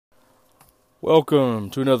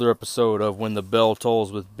Welcome to another episode of When the Bell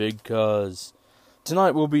Tolls with Big Cuz.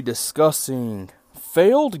 Tonight we'll be discussing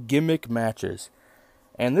failed gimmick matches.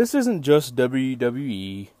 And this isn't just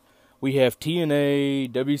WWE. We have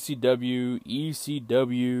TNA, WCW,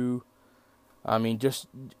 ECW. Just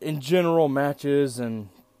in general matches, and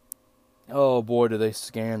oh boy, do they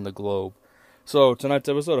scan the globe. So tonight's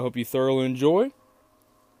episode, I hope you thoroughly enjoy.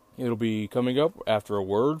 It'll be coming up after a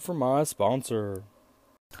word from my sponsor.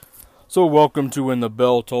 So welcome to When the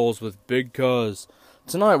Bell Tolls with Big Cuz.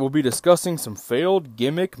 Tonight we'll be discussing some failed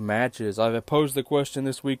gimmick matches. I've posed the question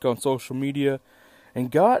this week on social media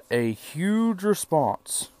and got a huge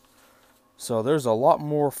response. So there's a lot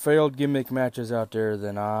more failed gimmick matches out there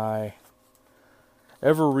than I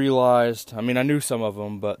ever realized. I knew some of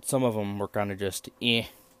them, but some of them were kind of just eh.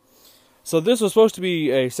 So this was supposed to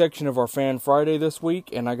be a section of our Fan Friday this week,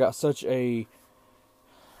 and I got such a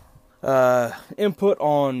input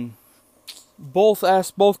on both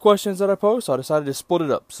questions that I posed, so I decided to split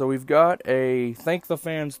it up. So we've got a Thank the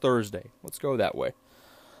Fans Thursday. Let's go that way.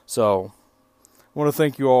 So, I want to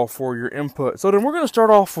thank you all for your input. So then we're going to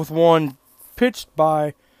start off with one pitched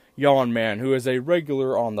by Yawn Man, who is a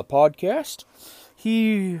regular on the podcast.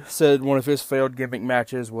 He said one of his failed gimmick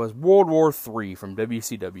matches was World War III from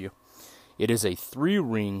WCW. It is a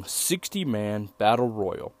 3-ring, 60-man battle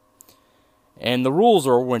royal. And the rules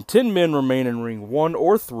are when 10 men remain in ring 1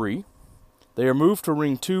 or 3, they are moved to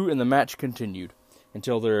ring 2 and the match continued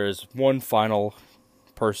until there is one final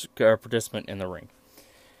participant in the ring.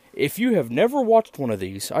 If you have never watched one of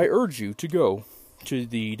these, I urge you to go to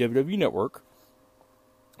the WWE Network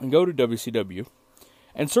and go to WCW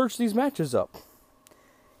and search these matches up.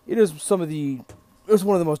 It is one of the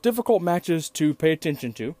most difficult matches to pay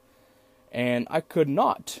attention to, and I could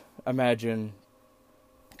not imagine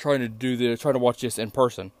trying to watch this in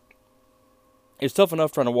person. It's tough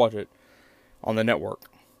enough trying to watch it on the network.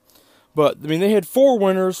 But, they had 4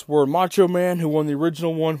 winners, were Macho Man, who won the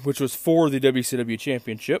original one, which was for the WCW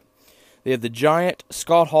Championship. They had the Giant,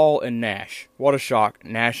 Scott Hall, and Nash. What a shock,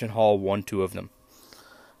 Nash and Hall won 2 of them.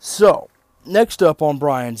 So, next up on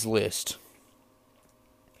Brian's list,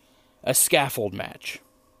 a scaffold match,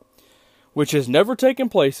 which has never taken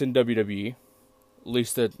place in WWE, at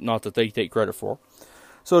least not that they take credit for.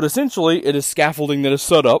 So, essentially, it is scaffolding that is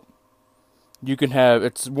set up. You can have,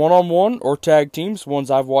 it's one-on-one or tag teams.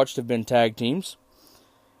 Ones I've watched have been tag teams.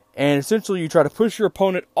 And essentially you try to push your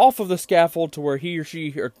opponent off of the scaffold to where he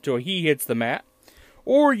hits the mat.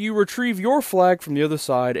 Or you retrieve your flag from the other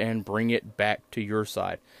side and bring it back to your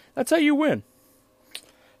side. That's how you win.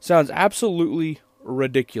 Sounds absolutely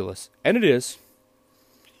ridiculous. And it is.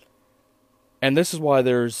 And this is why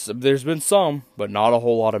there's been some, but not a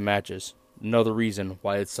whole lot of matches. Another reason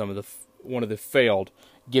why it's one of the failed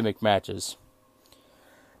gimmick matches.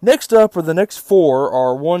 Next up, or the next 4,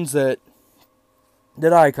 are ones that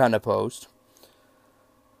I kind of posed.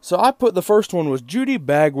 So I put the first one was Judy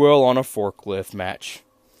Bagwell on a forklift match,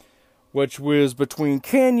 which was between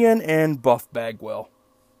Canyon and Buff Bagwell.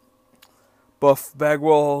 Buff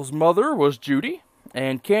Bagwell's mother was Judy,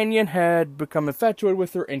 and Canyon had become infatuated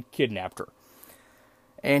with her and kidnapped her.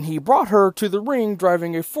 And he brought her to the ring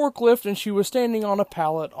driving a forklift, and she was standing on a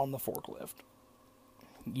pallet on the forklift.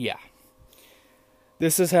 Yeah.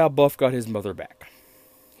 This is how Buff got his mother back.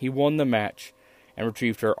 He won the match and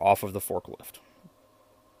retrieved her off of the forklift.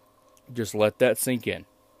 Just let that sink in.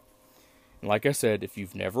 And like I said, if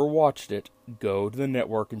you've never watched it, go to the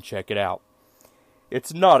network and check it out.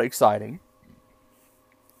 It's not exciting.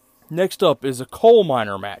 Next up is a coal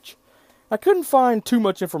miner match. I couldn't find too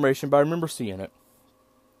much information, but I remember seeing it.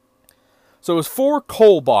 So it was 4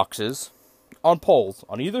 coal boxes on poles,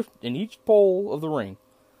 in each pole of the ring.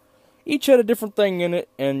 Each had a different thing in it,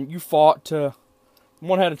 and you fought to...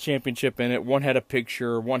 One had a championship in it, one had a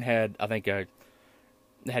picture, one had,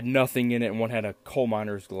 had nothing in it, and one had a coal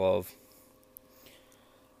miner's glove.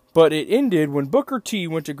 But it ended when Booker T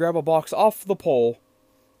went to grab a box off the pole,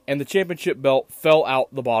 and the championship belt fell out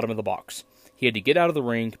the bottom of the box. He had to get out of the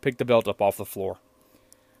ring, pick the belt up off the floor.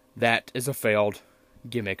 That is a failed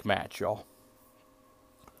gimmick match, y'all.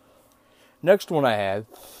 Next one I have,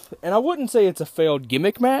 and I wouldn't say it's a failed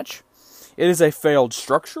gimmick match. It is a failed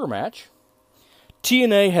structure match.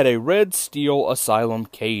 TNA had a Red Steel Asylum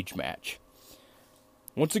cage match.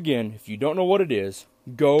 Once again, if you don't know what it is,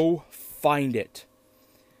 go find it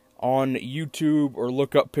on YouTube or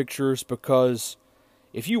look up pictures, because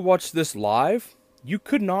if you watch this live, you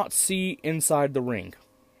could not see inside the ring. It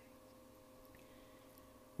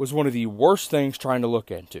was one of the worst things trying to look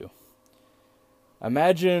into.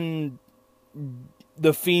 Imagine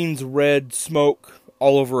the Fiend's red smoke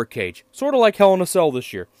all over a cage. Sort of like Hell in a Cell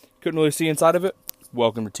this year. Couldn't really see inside of it?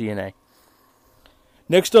 Welcome to TNA.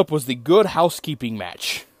 Next up was the Good Housekeeping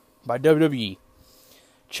match by WWE.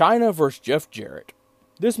 Chyna versus Jeff Jarrett.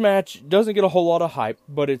 This match doesn't get a whole lot of hype,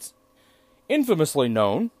 but it's infamously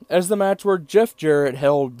known as the match where Jeff Jarrett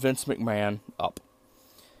held Vince McMahon up.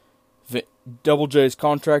 Double J's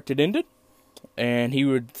contract had ended, and he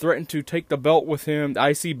would threaten to take the belt with him, the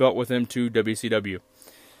IC belt with him, to WCW.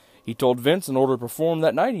 He told Vince in order to perform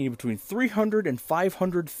that night, he needed between $300,000 and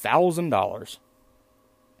 $500,000.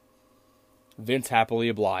 Vince happily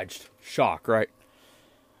obliged. Shock, right?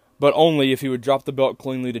 But only if he would drop the belt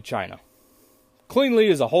cleanly to Chyna. Cleanly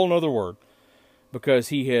is a whole nother word, because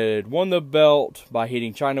he had won the belt by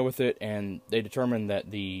hitting Chyna with it, and they determined that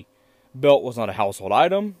the belt was not a household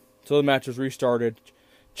item, so the match was restarted.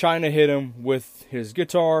 Chyna hit him with his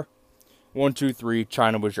guitar. 1, 2, 3,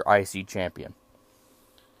 Chyna was your IC champion.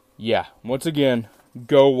 Yeah, once again,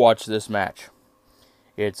 go watch this match.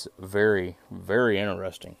 It's very, very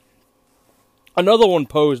interesting. Another one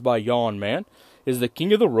posed by Yawn Man is the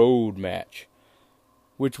King of the Road match,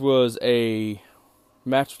 which was a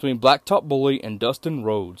match between Blacktop Bully and Dustin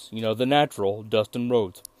Rhodes. You know, the natural Dustin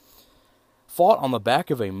Rhodes. Fought on the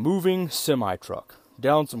back of a moving semi-truck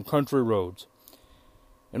down some country roads.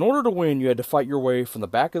 In order to win, you had to fight your way from the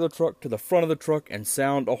back of the truck to the front of the truck and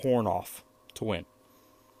sound a horn off to win.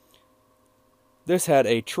 This had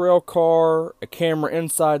a trail car, a camera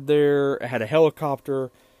inside there, it had a helicopter,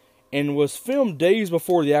 and was filmed days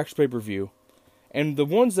before the actual pay-per-view. And the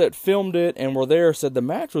ones that filmed it and were there said the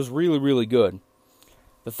match was really, really good.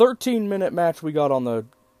 The 13-minute match we got on the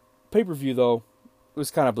pay-per-view, though, was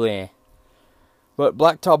kind of bleh. But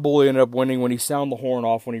Blacktop Bully ended up winning when he sounded the horn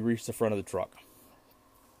off when he reached the front of the truck.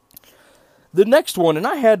 The next one, and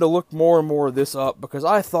I had to look more and more of this up because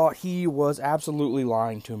I thought he was absolutely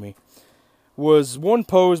lying to me, was one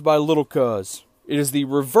posed by Little Cuz. It is the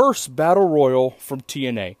Reverse Battle Royal from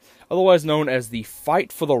TNA, otherwise known as the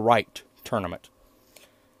Fight for the Right tournament.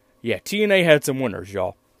 Yeah, TNA had some winners,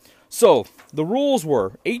 y'all. So, the rules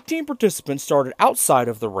were 18 participants started outside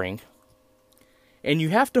of the ring, and you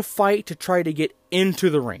have to fight to try to get into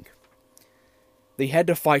the ring. They had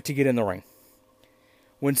to fight to get in the ring.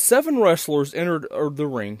 When 7 wrestlers entered the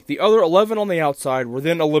ring, the other 11 on the outside were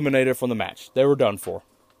then eliminated from the match. They were done for.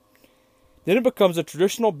 Then it becomes a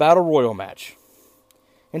traditional Battle Royal match,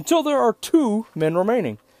 until there are 2 men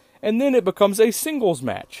remaining, and then it becomes a singles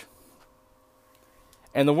match.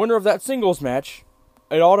 And the winner of that singles match,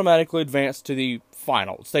 it automatically advanced to the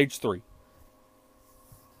final, stage 3.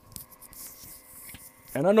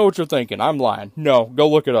 And I know what you're thinking, I'm lying. No, go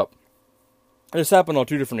look it up. This happened on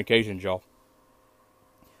 2 different occasions, y'all.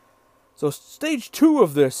 So stage 2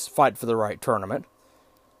 of this Fight for the Right tournament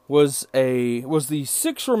was the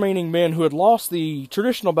 6 remaining men who had lost the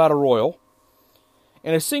traditional Battle Royal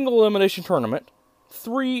in a single elimination tournament,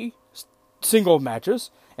 3 single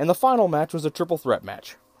matches, and the final match was a triple threat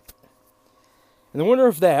match. And the winner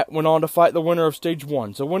of that went on to fight the winner of stage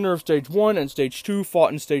 1. So winner of stage 1 and stage 2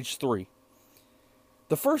 fought in stage 3.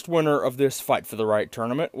 The first winner of this Fight for the Right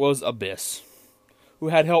tournament was Abyss, who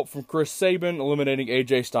had help from Chris Sabin eliminating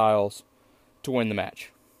AJ Styles to win the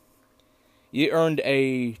match. He earned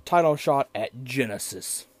a title shot at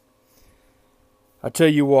Genesis. I tell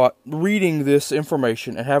you what, reading this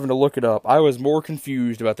information and having to look it up, I was more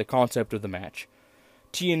confused about the concept of the match.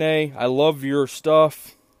 TNA, I love your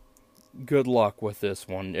stuff. Good luck with this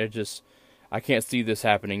one. I can't see this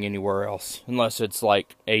happening anywhere else, unless it's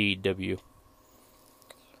like AEW.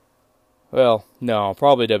 Well, no,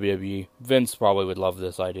 probably WWE. Vince probably would love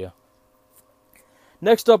this idea.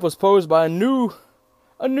 Next up was posed by a new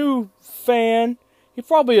fan. He's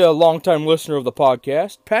probably a longtime listener of the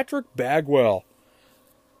podcast, Patrick Bagwell.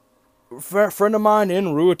 Friend of mine in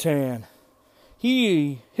Ruatan.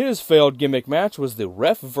 His failed gimmick match was the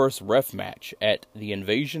Ref vs. Ref match at the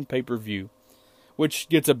Invasion pay-per-view, which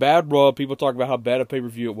gets a bad rub. People talk about how bad a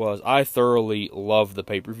pay-per-view it was. I thoroughly love the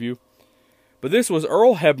pay-per-view. But this was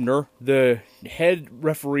Earl Hebner, the head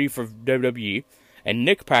referee for WWE, and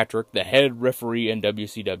Nick Patrick, the head referee in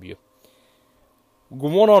WCW.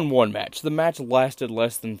 One-on-one match. The match lasted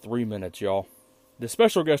less than 3 minutes, y'all. The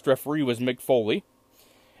special guest referee was Mick Foley,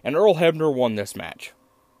 and Earl Hebner won this match.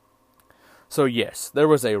 So yes, there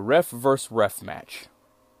was a Ref vs. Ref match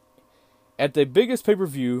at the biggest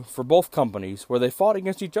pay-per-view for both companies where they fought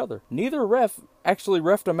against each other. Neither ref actually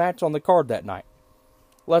refed a match on the card that night.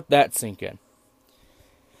 Let that sink in.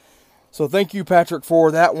 So thank you, Patrick,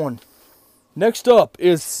 for that one. Next up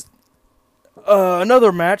is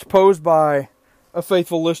another match posed by a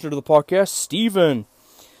faithful listener to the podcast, Steven.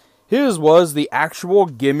 His was the actual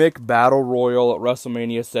Gimmick Battle Royal at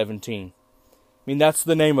WrestleMania 17. I mean, that's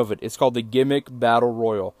the name of it. It's called the Gimmick Battle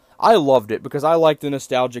Royal. I loved it because I liked the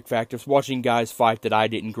nostalgic factor of watching guys fight that I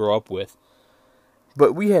didn't grow up with.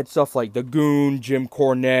 But we had stuff like the Goon, Jim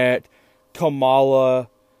Cornette, Kamala.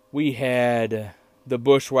 We had the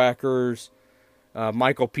Bushwhackers,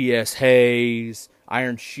 Michael P.S. Hayes,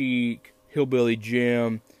 Iron Sheik, Hillbilly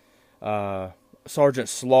Jim, Sergeant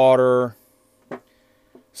Slaughter.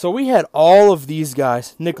 So we had all of these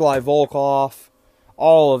guys, Nikolai Volkov,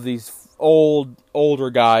 all of these older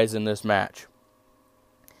guys in this match.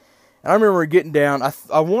 And I remember getting down,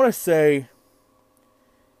 I want to say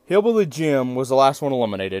Hillbilly Jim was the last one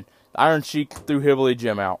eliminated. Iron Sheik threw Hillbilly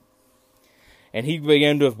Jim out. And he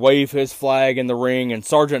began to wave his flag in the ring, and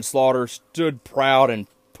Sergeant Slaughter stood proud and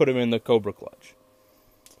put him in the Cobra Clutch.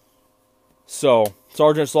 So,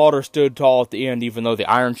 Sergeant Slaughter stood tall at the end, even though the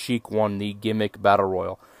Iron Sheik won the Gimmick Battle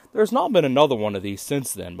Royal. There's not been another one of these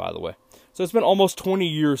since then, by the way. So it's been almost 20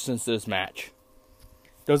 years since this match.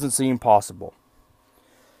 Doesn't seem possible.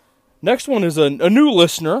 Next one is a new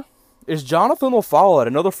listener, is Jonathan LaFollette,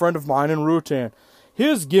 another friend of mine in Rutan.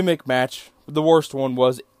 His gimmick match, the worst one,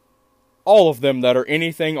 was all of them that are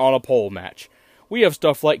anything on a pole match. We have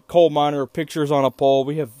stuff like coal miner pictures on a pole.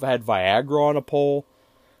 We have had Viagra on a pole.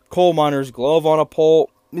 Coal miner's glove on a pole.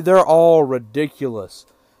 They're all ridiculous.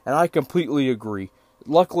 And I completely agree.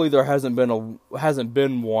 Luckily, there hasn't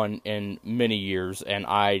been one in many years, and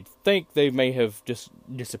I think they may have just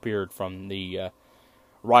disappeared from the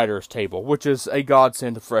writer's table, which is a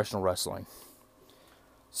godsend to professional wrestling.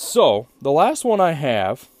 So, the last one I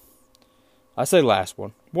have, I say last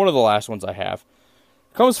one of the last ones I have,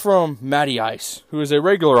 comes from Matty Ice, who is a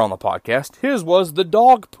regular on the podcast. His was the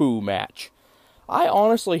dog poo match. I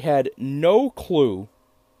honestly had no clue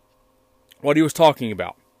what he was talking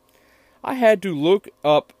about. I had to look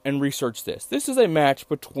up and research this. This is a match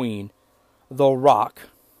between The Rock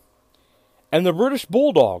and the British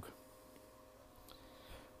Bulldog.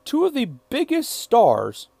 Two of the biggest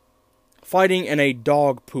stars fighting in a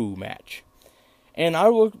dog poo match. And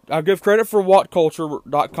I'll give credit for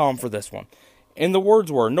WhatCulture.com for this one. And the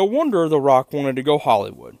words were, no wonder The Rock wanted to go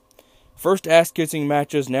Hollywood. First ass-kissing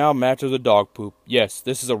matches, now matches of dog poop. Yes,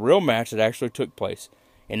 this is a real match that actually took place.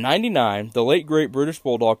 In '99, the late great British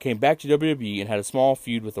Bulldog came back to WWE and had a small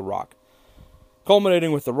feud with The Rock,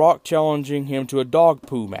 culminating with The Rock challenging him to a dog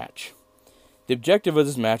poo match. The objective of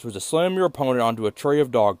this match was to slam your opponent onto a tray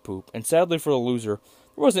of dog poop, and sadly for the loser,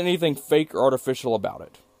 there wasn't anything fake or artificial about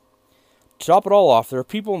it. To top it all off, there are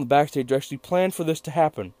people in the backstage who actually planned for this to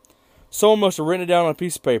happen. Someone must have written it down on a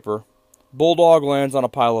piece of paper. Bulldog lands on a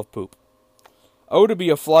pile of poop. Oh, to be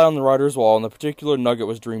a fly on the writer's wall, and the particular nugget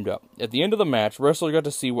was dreamed up. At the end of the match, wrestler got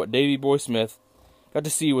to see was Davey Boy Smith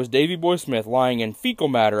lying in fecal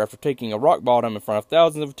matter after taking a rock bottom in front of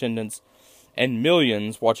thousands of attendants and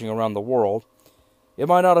millions watching around the world. It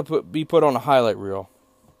might not have be put on a highlight reel,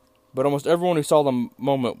 but almost everyone who saw the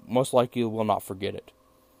moment most likely will not forget it.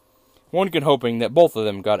 One can hoping that both of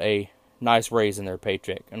them got a nice raise in their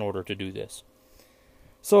paycheck in order to do this.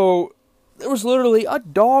 So, there was literally a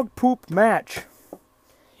dog poop match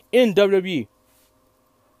in WWE.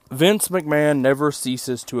 Vince McMahon never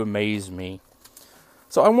ceases to amaze me.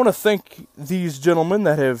 So I want to thank these gentlemen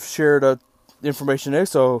that have shared information today.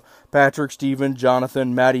 So Patrick, Steven,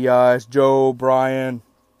 Jonathan, Matty Eyes, Joe, Brian.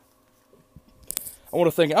 I'm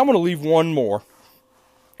going to leave one more.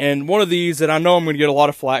 And one of these that I know I'm going to get a lot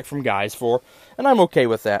of flack from guys for, and I'm okay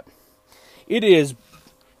with that. It is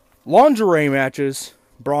lingerie matches,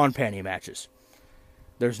 bra and panty matches.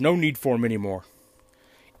 There's no need for them anymore.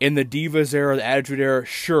 In the Divas era, the Attitude era,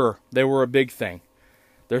 sure, they were a big thing.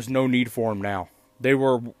 There's no need for them now.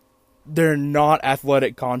 They're not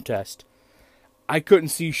athletic contests. I couldn't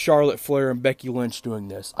see Charlotte Flair and Becky Lynch doing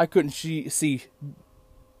this. I couldn't see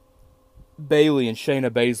Bayley and Shayna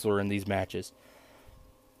Baszler in these matches.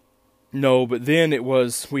 No, but then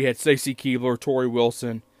we had Stacy Keibler, Tori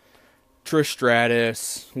Wilson, Trish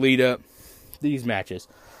Stratus, Lita, these matches.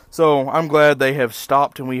 So I'm glad they have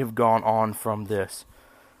stopped and we have gone on from this.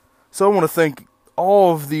 So I want to thank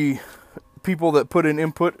all of the people that put in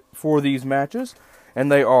input for these matches, and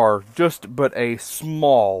they are just but a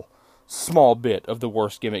small bit of the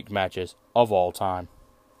worst gimmick matches of all time.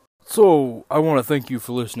 So I want to thank you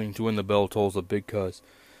for listening to When the Bell Tolls a Big Cuz.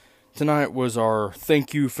 Tonight was our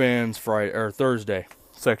Thank You Fans Thursday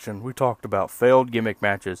section. We talked about failed gimmick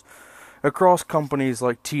matches across companies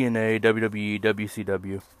like TNA, WWE,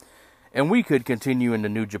 WCW. And we could continue into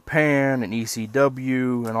New Japan and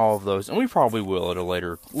ECW and all of those. And we probably will at a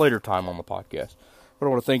later time on the podcast. But I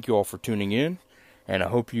want to thank you all for tuning in. And I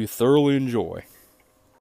hope you thoroughly enjoy.